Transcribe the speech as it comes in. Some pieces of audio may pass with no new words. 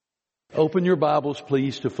Open your Bibles,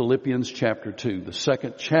 please, to Philippians chapter 2, the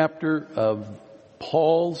second chapter of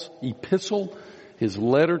Paul's epistle, his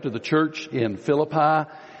letter to the church in Philippi.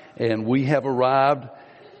 And we have arrived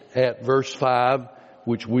at verse 5,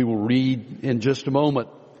 which we will read in just a moment.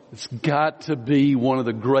 It's got to be one of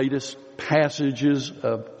the greatest passages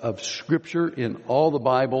of Scripture in all the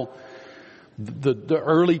Bible. The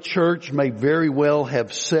early church may very well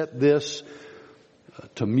have set this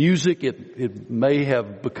to music. It may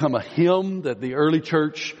have become a hymn that the early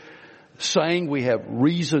church sang. We have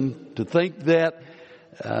reason to think that.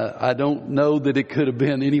 I don't know that it could have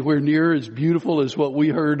been anywhere near as beautiful as what we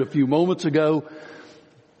heard a few moments ago.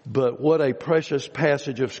 But what a precious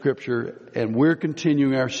passage of Scripture. And we're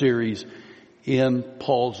continuing our series in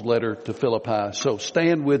Paul's letter to Philippi. So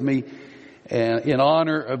stand with me in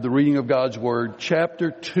honor of the reading of God's Word.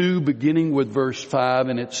 Chapter 2, beginning with verse 5,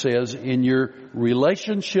 and it says, "In your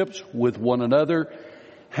relationships with one another,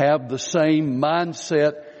 have the same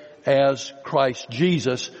mindset as Christ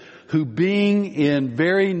Jesus, who being in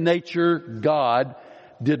very nature God,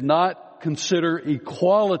 did not consider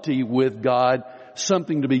equality with God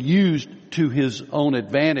something to be used to his own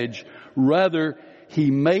advantage. Rather,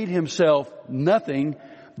 he made himself nothing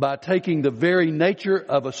by taking the very nature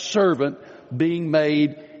of a servant, being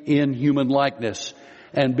made in human likeness.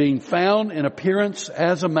 And being found in appearance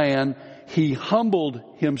as a man, he humbled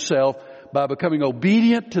himself by becoming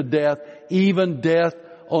obedient to death, even death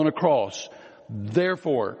on a cross.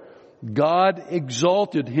 Therefore, God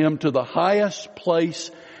exalted him to the highest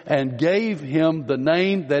place and gave him the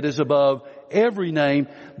name that is above every name,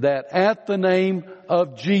 that at the name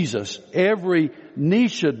of Jesus, every knee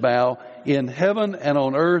should bow in heaven and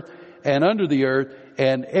on earth and under the earth,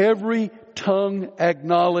 and every tongue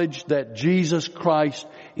acknowledge that Jesus Christ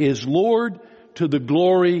is Lord, to the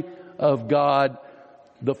glory of God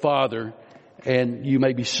the Father." And you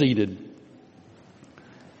may be seated.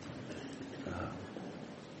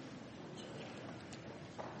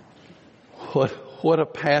 What a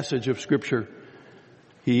passage of Scripture.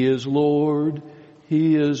 He is Lord,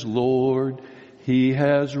 He is Lord. He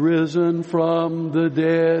has risen from the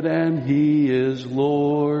dead, and He is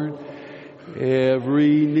Lord.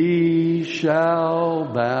 Every knee shall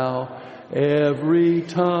bow, every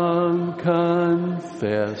tongue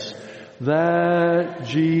confess that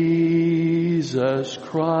Jesus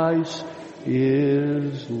Christ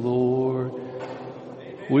is Lord.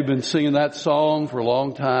 We've been singing that song for a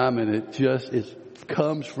long time, and it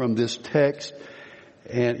comes from this text,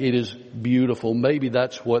 and it is beautiful. Maybe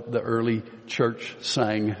that's what the early church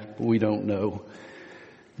sang. We don't know.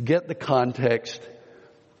 Get the context.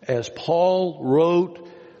 As Paul wrote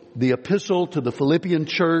the epistle to the Philippian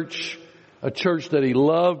church, a church that he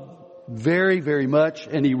loved very, very much,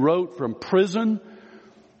 and he wrote from prison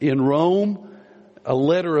in Rome, a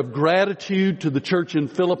letter of gratitude to the church in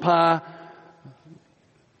Philippi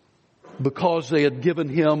because they had given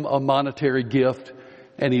him a monetary gift,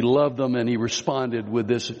 and he loved them, and he responded with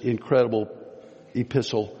this incredible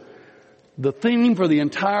epistle. The theme for the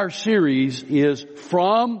entire series is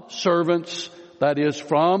from servants, that is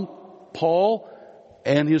from Paul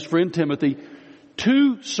and his friend Timothy,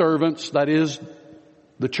 to servants, that is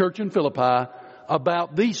the church in Philippi,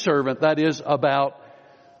 about the servant, that is about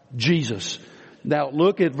Jesus. Now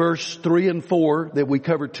look at verse 3 and 4 that we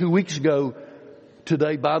covered 2 weeks ago.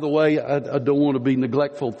 Today, by the way, I don't want to be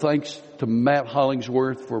neglectful. Thanks to Matt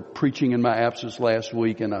Hollingsworth for preaching in my absence last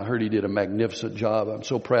week, and I heard he did a magnificent job. I'm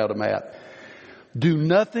so proud of Matt. Do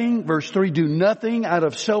nothing, verse 3, do nothing out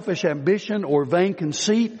of selfish ambition or vain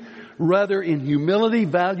conceit. Rather, in humility,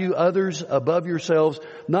 value others above yourselves,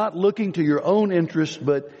 not looking to your own interests,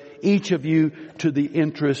 but each of you to the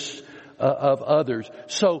interests of others.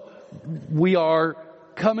 So we are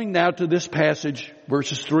coming now to this passage,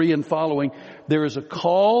 verses 3 and following. There is a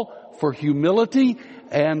call for humility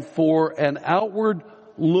and for an outward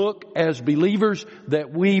look as believers,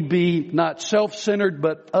 that we be not self-centered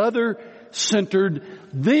but other-centered.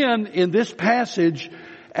 Then in this passage,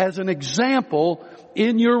 as an example,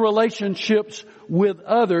 in your relationships with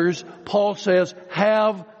others, Paul says,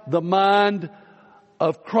 have the mind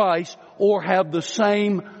of Christ, or have the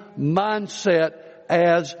same mindset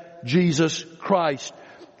as Jesus Christ.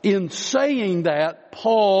 In saying that,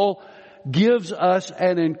 Paul gives us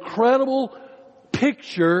an incredible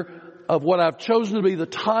picture of what I've chosen to be the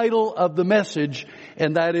title of the message,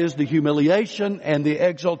 and that is the humiliation and the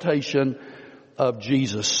exaltation of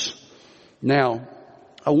Jesus. Now,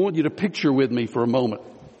 I want you to picture with me for a moment.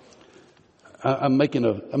 I'm making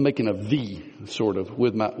a V sort of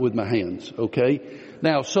with my hands, okay?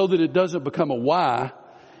 Now, so that it doesn't become a Y,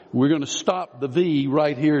 we're going to stop the V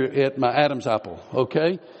right here at my Adam's apple,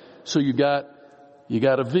 okay? So you got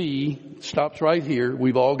a V, stops right here.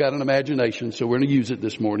 We've all got an imagination, so we're going to use it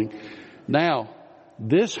this morning. Now,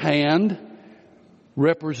 this hand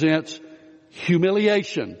represents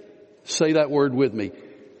humiliation. Say that word with me.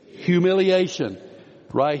 Humiliation.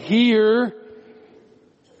 Right here,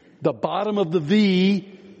 the bottom of the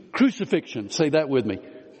V, crucifixion. Say that with me.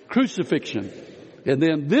 Crucifixion. And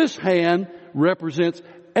then this hand represents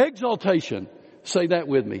exaltation. Say that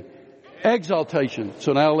with me. Exaltation.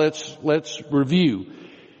 So now let's review.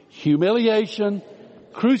 Humiliation,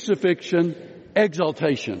 crucifixion,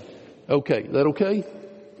 exaltation. Okay, is that okay?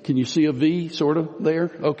 Can you see a V sort of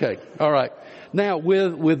there? Okay, all right. Now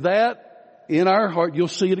with that in our heart, you'll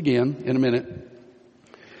see it again in a minute.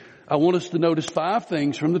 I want us to notice 5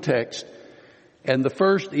 things from the text. And the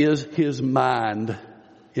first is his mind.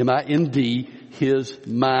 M-I-N-D, his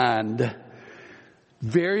mind.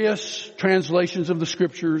 Various translations of the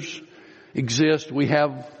scriptures exist. We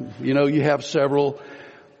have, you have several.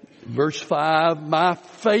 Verse 5, my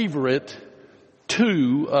favorite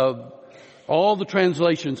 2 of all the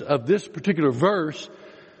translations of this particular verse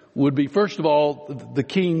would be, first of all, the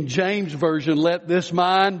King James Version, let this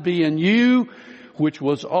mind be in you, which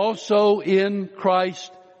was also in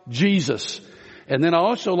Christ Jesus. And then I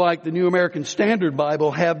also like the New American Standard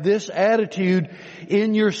Bible, have this attitude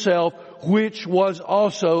in yourself, which was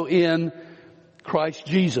also in Christ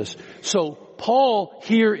Jesus. So Paul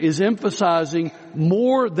here is emphasizing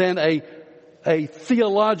more than a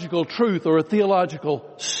theological truth or a theological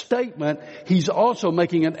statement. He's also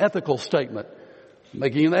making an ethical statement.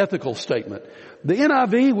 The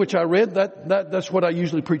NIV, which I read, that's what I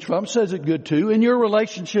usually preach from, says it good too. In your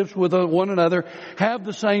relationships with one another, have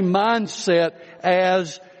the same mindset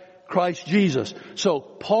as Christ Jesus. So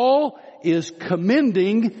Paul is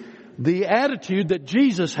commending the attitude that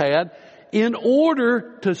Jesus had in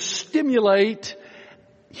order to stimulate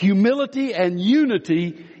humility and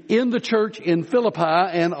unity in the church in Philippi,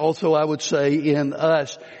 and also I would say in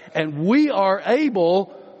us. And we are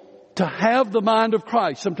able to have the mind of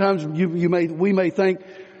Christ. Sometimes we may think,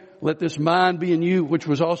 let this mind be in you, which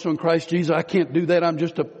was also in Christ Jesus. I can't do that. I'm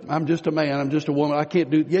just a man. I'm just a woman. I can't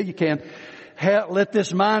do. Yeah, you can. Let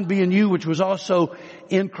this mind be in you, which was also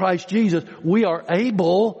in Christ Jesus. We are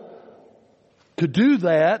able to do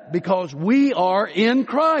that because we are in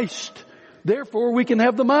Christ. Therefore, we can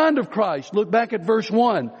have the mind of Christ. Look back at verse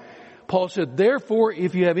 1. Paul said, therefore,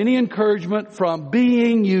 if you have any encouragement from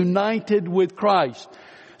being united with Christ.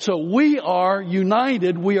 So we are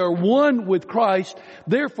united. We are one with Christ.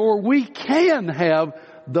 Therefore, we can have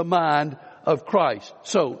the mind of Christ.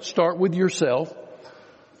 So start with yourself.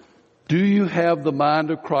 Do you have the mind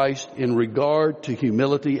of Christ in regard to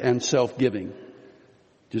humility and self-giving?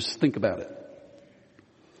 Just think about it.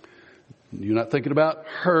 You're not thinking about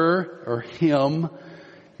her or him.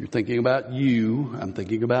 You're thinking about you. I'm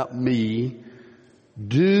thinking about me.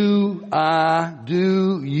 Do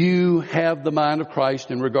you have the mind of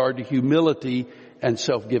Christ in regard to humility and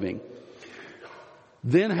self-giving?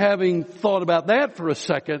 Then, having thought about that for a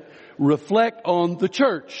second, reflect on the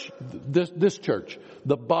church, this church,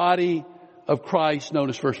 the body of Christ known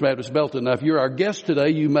as First Baptist Belton. Now, if you're our guest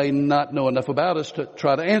today, you may not know enough about us to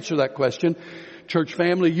try to answer that question. Church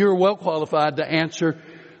family, you're well qualified to answer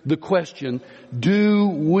the question, do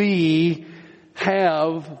we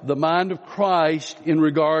have the mind of Christ in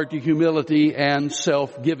regard to humility and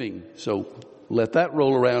self-giving? So let that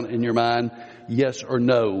roll around in your mind, yes or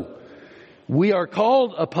no. We are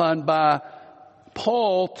called upon by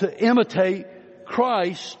Paul to imitate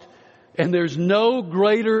Christ, and there's no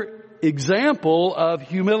greater example of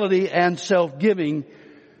humility and self-giving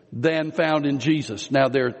than found in Jesus. Now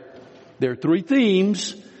there are 3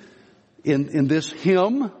 themes in this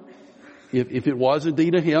hymn. If it was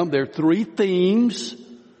indeed a hymn, there are 3 themes.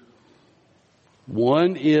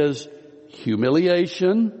 One is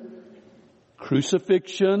humiliation,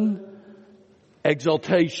 crucifixion,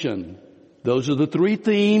 exaltation. Those are the 3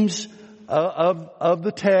 themes of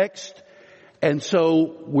the text. And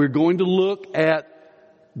so we're going to look at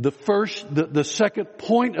the second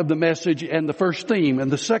point of the message and the first theme.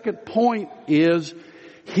 And the second point is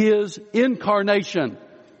his incarnation.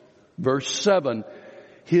 Verse 7.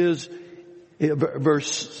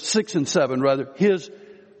 Verse 6 and 7 rather. His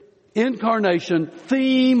incarnation,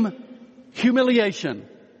 theme, humiliation.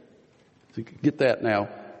 So get that now.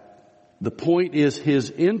 The point is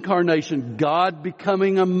his incarnation, God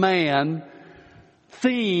becoming a man,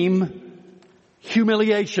 theme,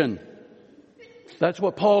 humiliation. That's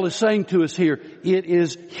what Paul is saying to us here. It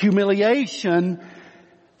is humiliation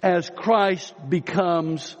as Christ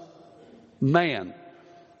becomes man.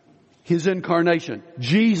 His incarnation.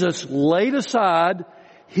 Jesus laid aside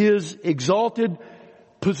His exalted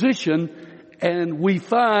position, and we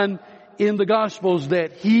find in the Gospels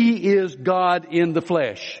that He is God in the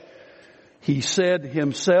flesh. He said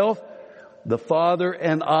Himself, "The Father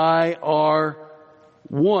and I are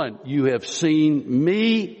one. You have seen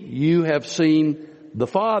me, you have seen the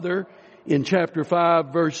Father." In chapter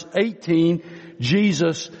 5, verse 18,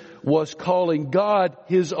 Jesus was calling God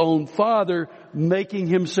His own Father, making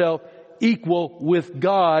Himself equal with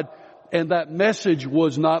God. And that message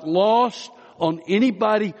was not lost on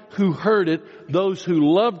anybody who heard it. Those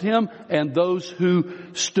who loved Him and those who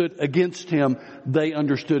stood against Him, they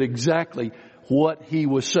understood exactly what He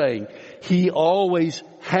was saying. He always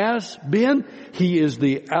has been. He is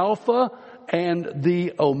the Alpha and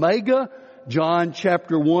the Omega. John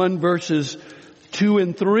chapter 1 verses 2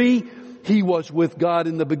 and 3. He was with God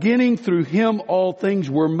in the beginning. Through Him all things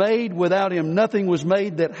were made. Without Him nothing was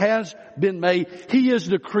made that has been made. He is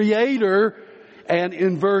the Creator. And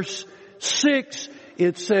in verse 6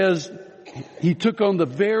 it says He took on the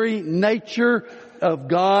very nature of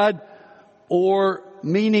God, or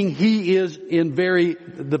meaning He is in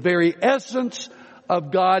the very essence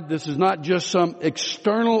of God. This is not just some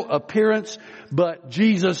external appearance, but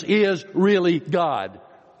Jesus is really God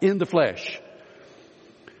in the flesh.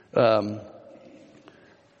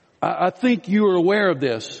 I think you are aware of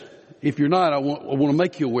this. If you're not, I want to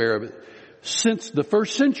make you aware of it. Since the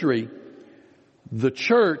first century, the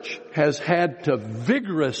church has had to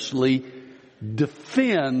vigorously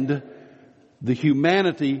defend the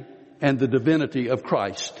humanity and the divinity of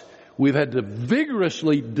Christ. We've had to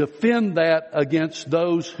vigorously defend that against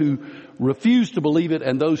those who refuse to believe it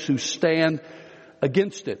and those who stand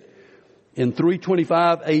against it. In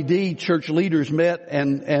 325 AD, church leaders met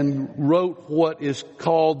and wrote what is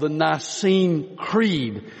called the Nicene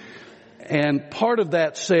Creed. And part of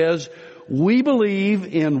that says, "We believe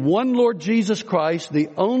in one Lord Jesus Christ, the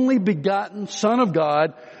only begotten Son of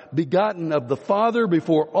God, begotten of the Father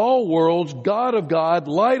before all worlds, God of God,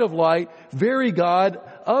 light of light, very God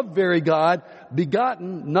of very God,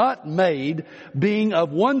 begotten, not made, being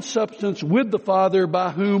of one substance with the Father,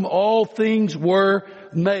 by whom all things were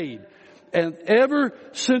made." And ever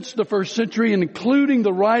since the first century, and including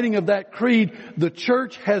the writing of that creed, the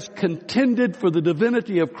church has contended for the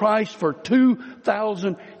divinity of Christ for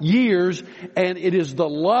 2,000 years. And it is the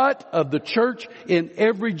lot of the church in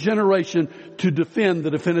every generation to defend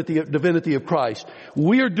the divinity of Christ.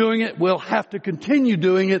 We are doing it. We'll have to continue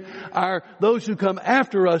doing it. Those who come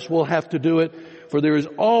after us will have to do it. For there is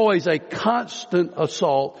always a constant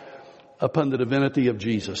assault upon the divinity of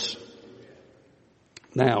Jesus.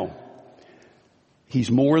 Now, He's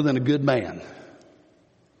more than a good man.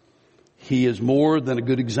 He is more than a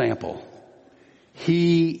good example.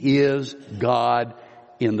 He is God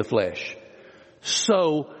in the flesh.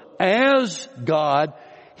 So, as God,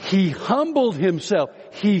 He humbled Himself.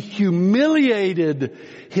 He humiliated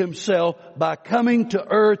Himself by coming to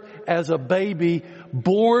earth as a baby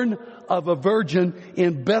born of a virgin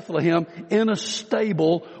in Bethlehem in a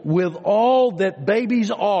stable with all that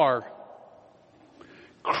babies are.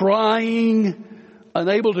 Crying,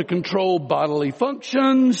 unable to control bodily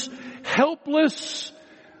functions, helpless.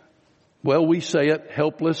 Well, we say it,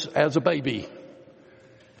 helpless as a baby.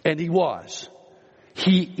 And He was.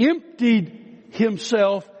 He emptied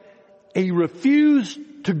Himself. He refused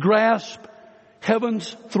to grasp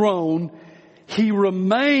heaven's throne. He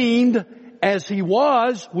remained as He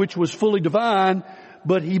was, which was fully divine,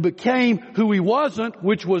 but He became who He wasn't,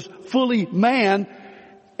 which was fully man.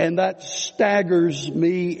 And that staggers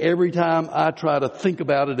me every time I try to think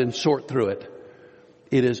about it and sort through it.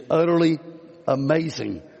 It is utterly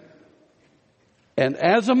amazing. And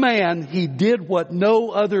as a man, He did what no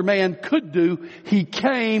other man could do. He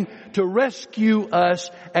came to rescue us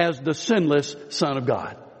as the sinless Son of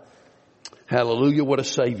God. Hallelujah, what a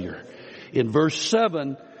Savior. In verse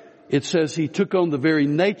 7, it says He took on the very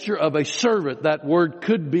nature of a servant. That word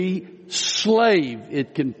could be slave.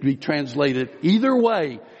 It can be translated either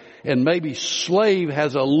way. And maybe slave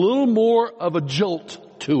has a little more of a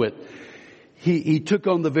jolt to it. He took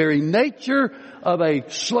on the very nature of a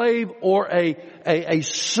slave or a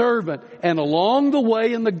servant. And along the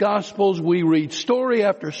way in the Gospels, we read story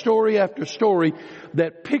after story after story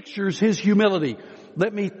that pictures His humility.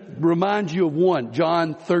 Let me remind you of one.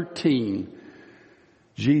 John 13.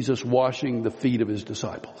 Jesus washing the feet of His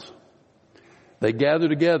disciples. They gather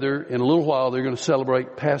together. In a little while, they're going to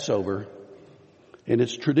celebrate Passover. And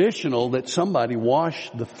it's traditional that somebody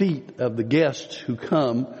wash the feet of the guests who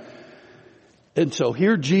come. And so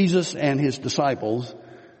here Jesus and His disciples,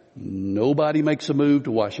 nobody makes a move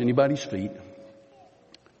to wash anybody's feet.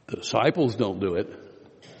 The disciples don't do it.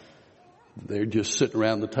 They're just sitting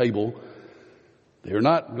around the table. They're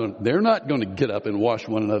not going to get up and wash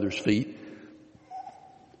one another's feet.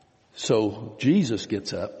 So Jesus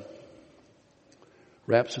gets up,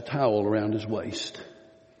 wraps a towel around his waist,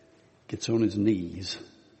 gets on his knees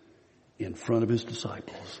in front of his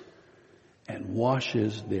disciples, and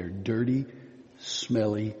washes their dirty,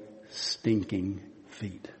 smelly, stinking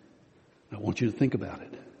feet. I want you to think about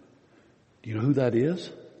it. Do you know who that is?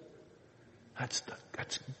 That's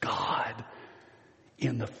God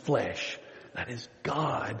in the flesh. That is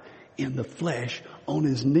God in the flesh on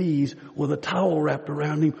his knees with a towel wrapped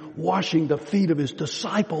around him, washing the feet of his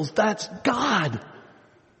disciples. That's God.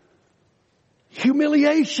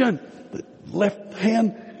 Humiliation. The left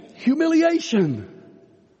hand, humiliation.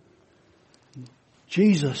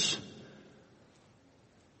 Jesus,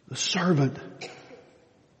 the servant,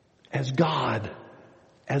 as God,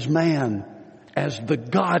 as man, as the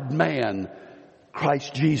God-man,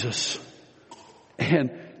 Christ Jesus.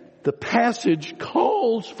 And the passage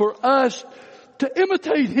calls for us to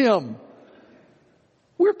imitate him.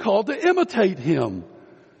 We're called to imitate him.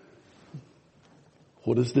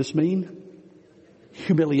 What does this mean?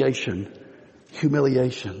 Humiliation.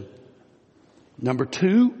 Humiliation. Number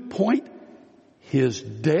 2 point, his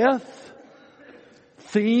death.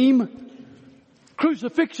 Theme,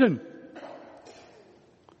 crucifixion.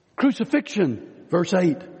 Crucifixion. Verse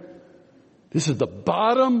 8. This is the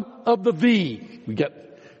bottom of the V. We got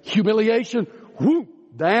humiliation,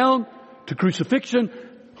 whoop, down to crucifixion.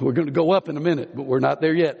 We're going to go up in a minute, but we're not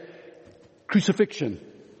there yet. Crucifixion.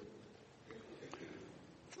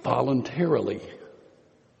 Voluntarily.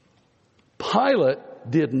 Pilate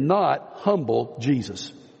did not humble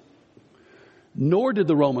Jesus. Nor did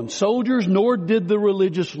the Roman soldiers, nor did the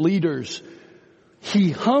religious leaders.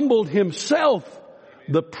 He humbled himself.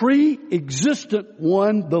 The pre-existent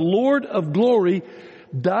one, the Lord of glory,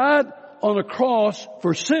 died on a cross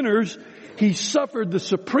for sinners. He suffered the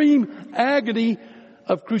supreme agony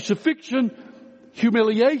of crucifixion,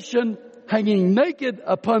 humiliation, hanging naked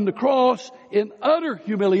upon the cross in utter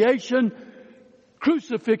humiliation,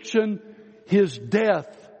 crucifixion, his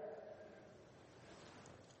death.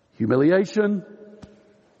 Humiliation,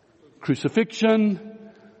 crucifixion.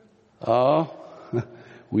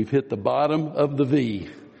 We've hit the bottom of the V.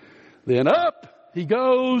 Then up he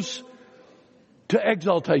goes to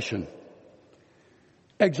exaltation.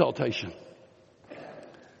 Exaltation.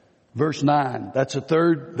 Verse 9. That's the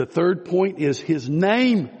third point is his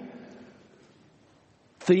name.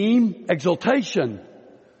 Theme, exaltation.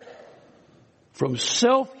 From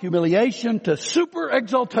self-humiliation to super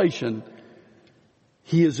exaltation.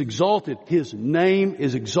 He is exalted. His name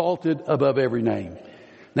is exalted above every name.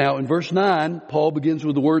 Now in verse 9, Paul begins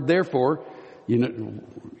with the word therefore.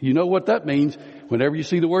 You know what that means. Whenever you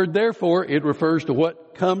see the word therefore, it refers to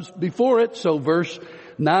what comes before it. So verse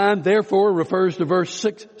 9 therefore refers to verse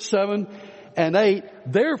 6, 7, and 8.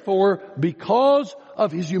 Therefore, because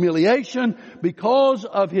of his humiliation, because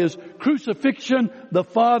of his crucifixion, the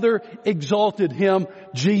Father exalted him.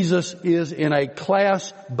 Jesus is in a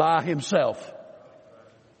class by himself.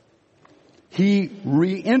 He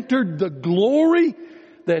re-entered the glory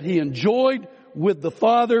that he enjoyed with the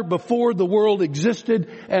Father before the world existed.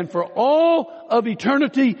 And for all of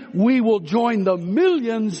eternity, we will join the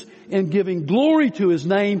millions in giving glory to his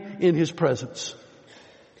name in his presence.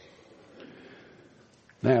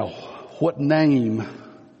 Now, what name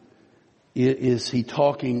is he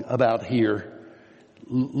talking about here?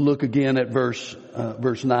 Look again at verse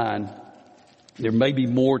 9. There may be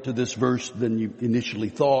more to this verse than you initially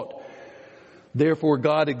thought. Therefore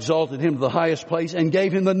God exalted him to the highest place and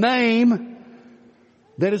gave him the name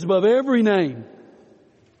that is above every name.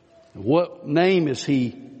 What name is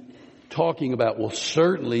he talking about? Well,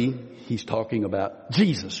 certainly he's talking about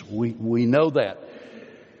Jesus. We know that.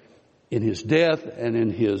 In his death and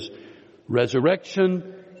in his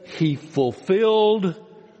resurrection, he fulfilled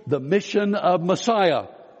the mission of Messiah,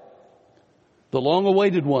 the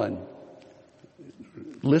long-awaited one.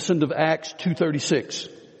 Listen to Acts 2:36.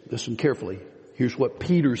 Listen carefully. Here's what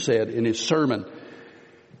Peter said in his sermon.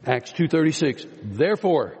 Acts 2:36.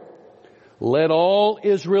 Therefore, let all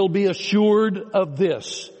Israel be assured of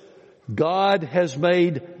this. God has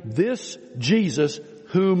made this Jesus,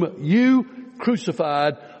 whom you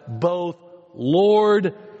crucified, both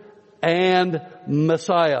Lord and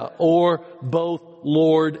Messiah, or both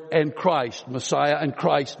Lord and Christ. Messiah and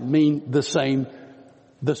Christ mean the same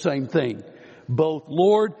thing. Both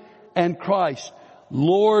Lord and Christ.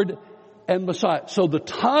 Lord and Messiah. So the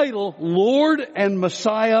title Lord and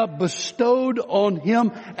Messiah bestowed on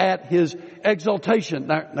him at his exaltation.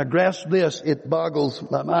 Now grasp this. It boggles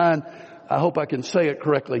my mind. I hope I can say it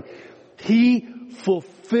correctly. He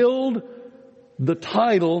fulfilled the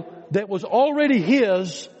title that was already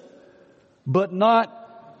His, but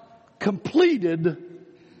not completed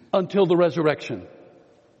until the resurrection.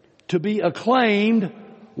 To be acclaimed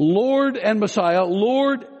Lord and Messiah,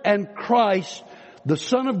 Lord and Christ, the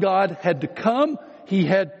Son of God had to come. He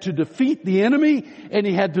had to defeat the enemy, and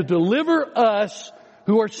He had to deliver us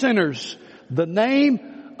who are sinners. The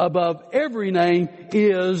name above every name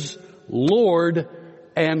is Lord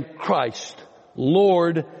and Christ.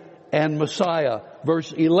 Lord and Messiah.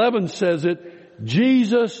 Verse 11 says it,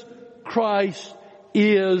 Jesus Christ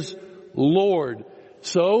is Lord.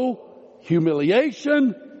 So,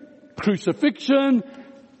 humiliation, crucifixion,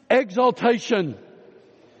 exaltation.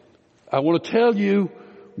 I want to tell you,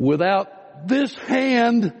 without this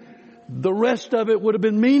hand, the rest of it would have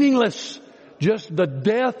been meaningless. Just the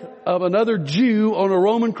death of another Jew on a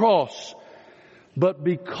Roman cross. But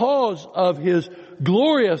because of His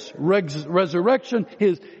glorious resurrection,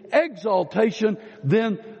 His exaltation,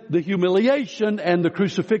 then the humiliation and the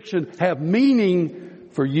crucifixion have meaning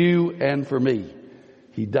for you and for me.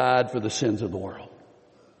 He died for the sins of the world.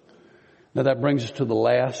 Now that brings us to the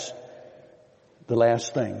last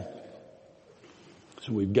thing.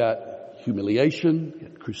 So we've got humiliation, we've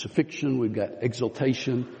got crucifixion, we've got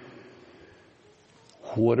exaltation.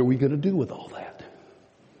 What are we going to do with all that?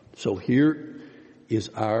 So here is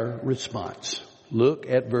our response. Look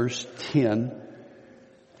at verse 10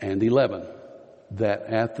 and 11. That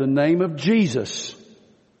at the name of Jesus,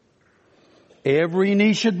 every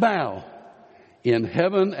knee should bow in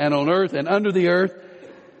heaven and on earth and under the earth.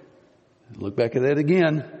 Look back at that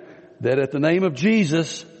again. That at the name of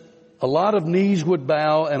Jesus, a lot of knees would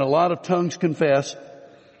bow and a lot of tongues confess.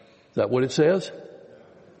 Is that what it says?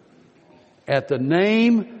 At the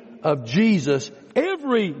name of Jesus,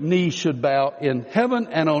 every knee should bow in heaven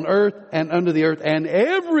and on earth and under the earth, and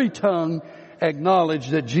every tongue acknowledge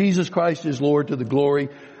that Jesus Christ is Lord, to the glory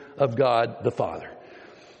of God the Father.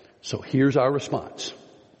 So here's our response.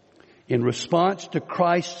 In response to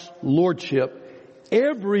Christ's lordship,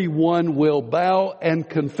 everyone will bow and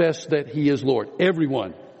confess that He is Lord.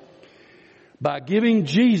 Everyone. By giving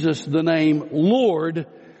Jesus the name Lord,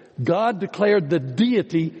 God declared the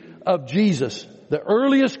deity of Jesus. The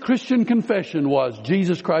earliest Christian confession was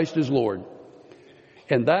Jesus Christ is Lord.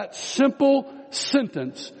 And that simple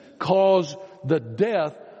sentence caused the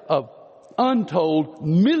death of untold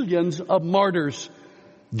millions of martyrs.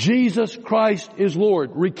 Jesus Christ is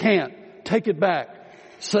Lord. Recant. Take it back.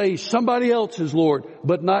 Say somebody else is Lord,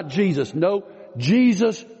 but not Jesus. No,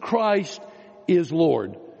 Jesus Christ is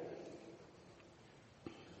Lord.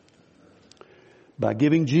 By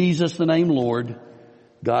giving Jesus the name Lord,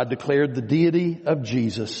 God declared the deity of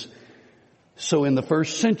Jesus. So in the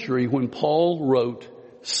first century, when Paul wrote,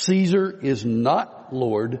 Caesar is not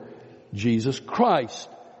Lord, Jesus Christ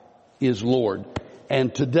is Lord.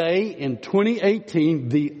 And today, in 2018,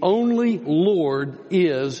 the only Lord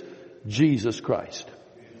is Jesus Christ.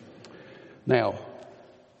 Now,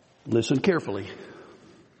 listen carefully.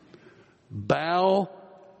 Bow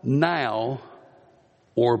now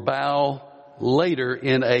or bow later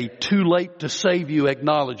in a too late to save you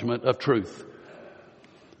acknowledgement of truth.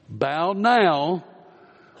 Bow now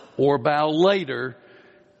or bow later.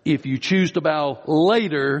 If you choose to bow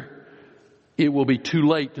later, it will be too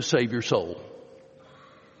late to save your soul.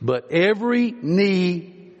 But every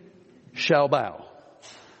knee shall bow.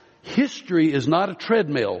 History is not a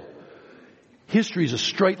treadmill. History is a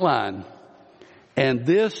straight line. And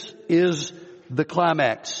this is the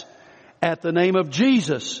climax. At the name of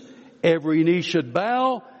Jesus, every knee should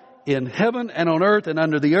bow in heaven and on earth and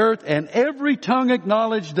under the earth, and every tongue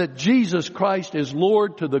acknowledge that Jesus Christ is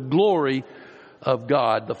Lord, to the glory of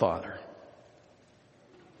God the Father.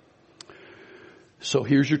 So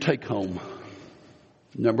here's your take home.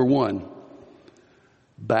 Number one,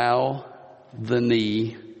 bow the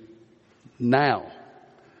knee now.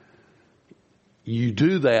 You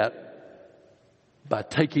do that by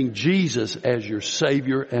taking Jesus as your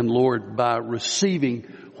Savior and Lord, by receiving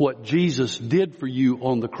what Jesus did for you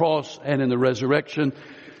on the cross and in the resurrection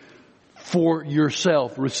for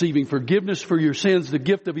yourself, receiving forgiveness for your sins, the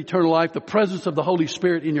gift of eternal life, the presence of the Holy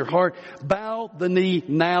Spirit in your heart. Bow the knee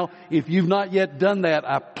now. If you've not yet done that,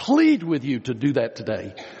 I plead with you to do that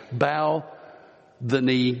today. Bow the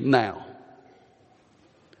knee now.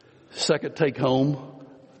 Second take home,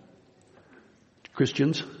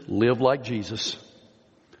 Christians, live like Jesus.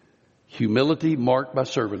 Humility marked by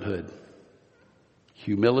servanthood.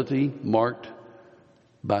 Humility marked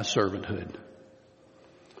by servanthood.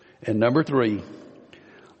 And number three,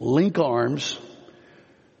 link arms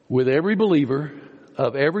with every believer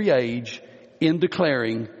of every age in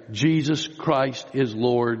declaring Jesus Christ is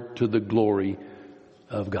Lord to the glory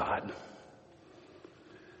of God.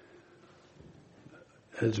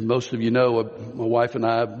 As most of you know, my wife and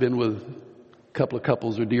I have been with a couple of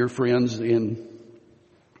couples or dear friends in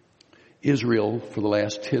Israel for the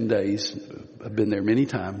last 10 days. I've been there many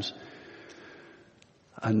times.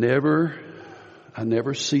 I never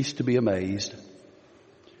cease to be amazed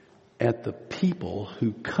at the people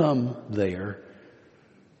who come there,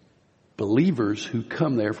 believers who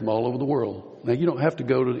come there from all over the world. Now, you don't have to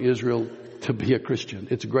go to Israel to be a Christian.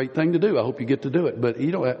 It's a great thing to do. I hope you get to do it. But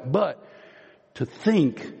you don't. But to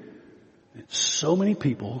think that so many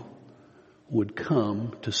people would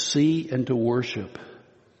come to see and to worship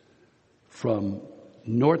from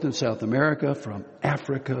North and South America, from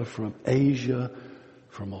Africa, from Asia,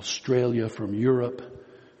 from Australia, from Europe.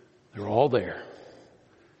 They're all there.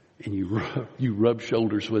 And you rub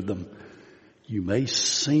shoulders with them. You may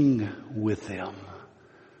sing with them.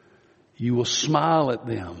 You will smile at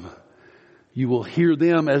them. You will hear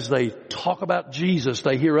them as they talk about Jesus.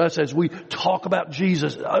 They hear us as we talk about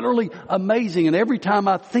Jesus. Utterly amazing. And every time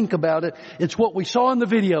I think about it, it's what we saw in the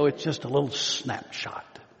video. It's just a little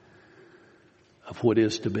snapshot of what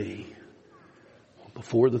is to be.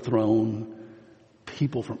 Before the throne,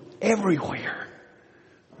 people from everywhere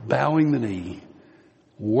bowing the knee,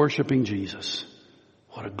 worshiping Jesus.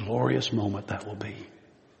 What a glorious moment that will be.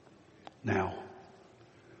 Now,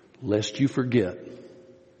 lest you forget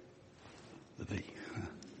the thee.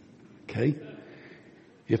 Okay?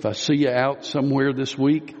 If I see you out somewhere this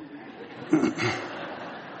week,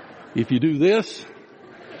 if you do this,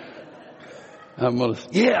 I'm going to,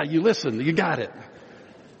 yeah, you listen, you got it.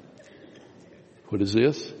 What is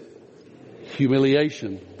this?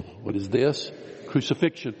 Humiliation. What is this?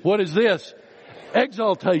 Crucifixion. What is this?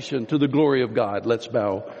 Exaltation to the glory of God. Let's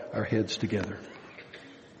bow our heads together.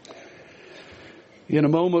 In a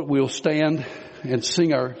moment, we'll stand and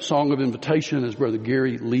sing our song of invitation as Brother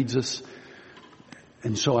Gary leads us.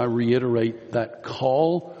 And so I reiterate that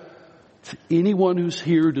call to anyone who's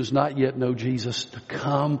here who does not yet know Jesus to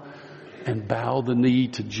come and bow the knee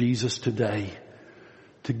to Jesus today.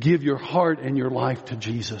 To give your heart and your life to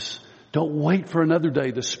Jesus. Don't wait for another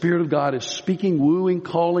day. The Spirit of God is speaking, wooing,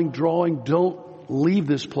 calling, drawing. Don't leave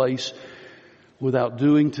this place without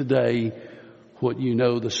doing today what you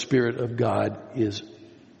know the Spirit of God is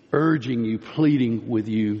urging you, pleading with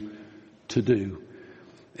you to do.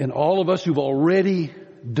 And all of us who've already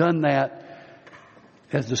done that,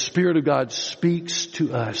 as the Spirit of God speaks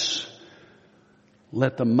to us,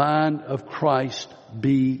 let the mind of Christ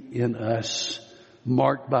be in us,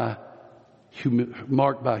 marked by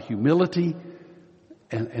humility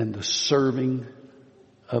and the serving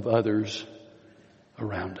of others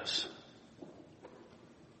around us.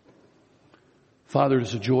 Father, it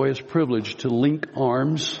is a joyous privilege to link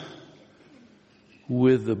arms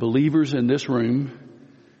with the believers in this room,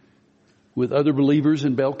 with other believers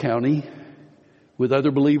in Bell County, with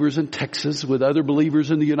other believers in Texas, with other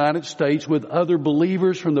believers in the United States, with other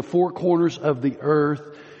believers from the four corners of the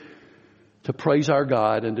earth, to praise our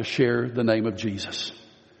God and to share the name of Jesus.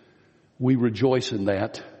 We rejoice in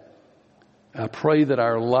that. I pray that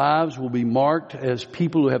our lives will be marked as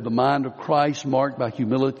people who have the mind of Christ, marked by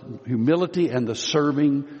humility and the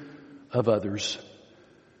serving of others.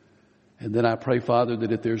 And then I pray, Father,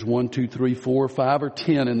 that if there's 1, 2, 3, 4, 5, or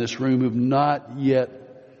 10 in this room who've not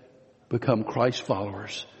yet become Christ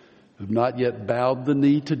followers, who've not yet bowed the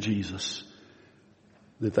knee to Jesus,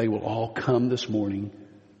 that they will all come this morning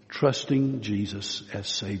trusting Jesus as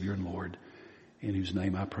Savior and Lord, in whose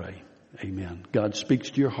name I pray. Amen. God speaks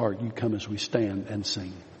to your heart. You come as we stand and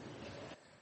sing.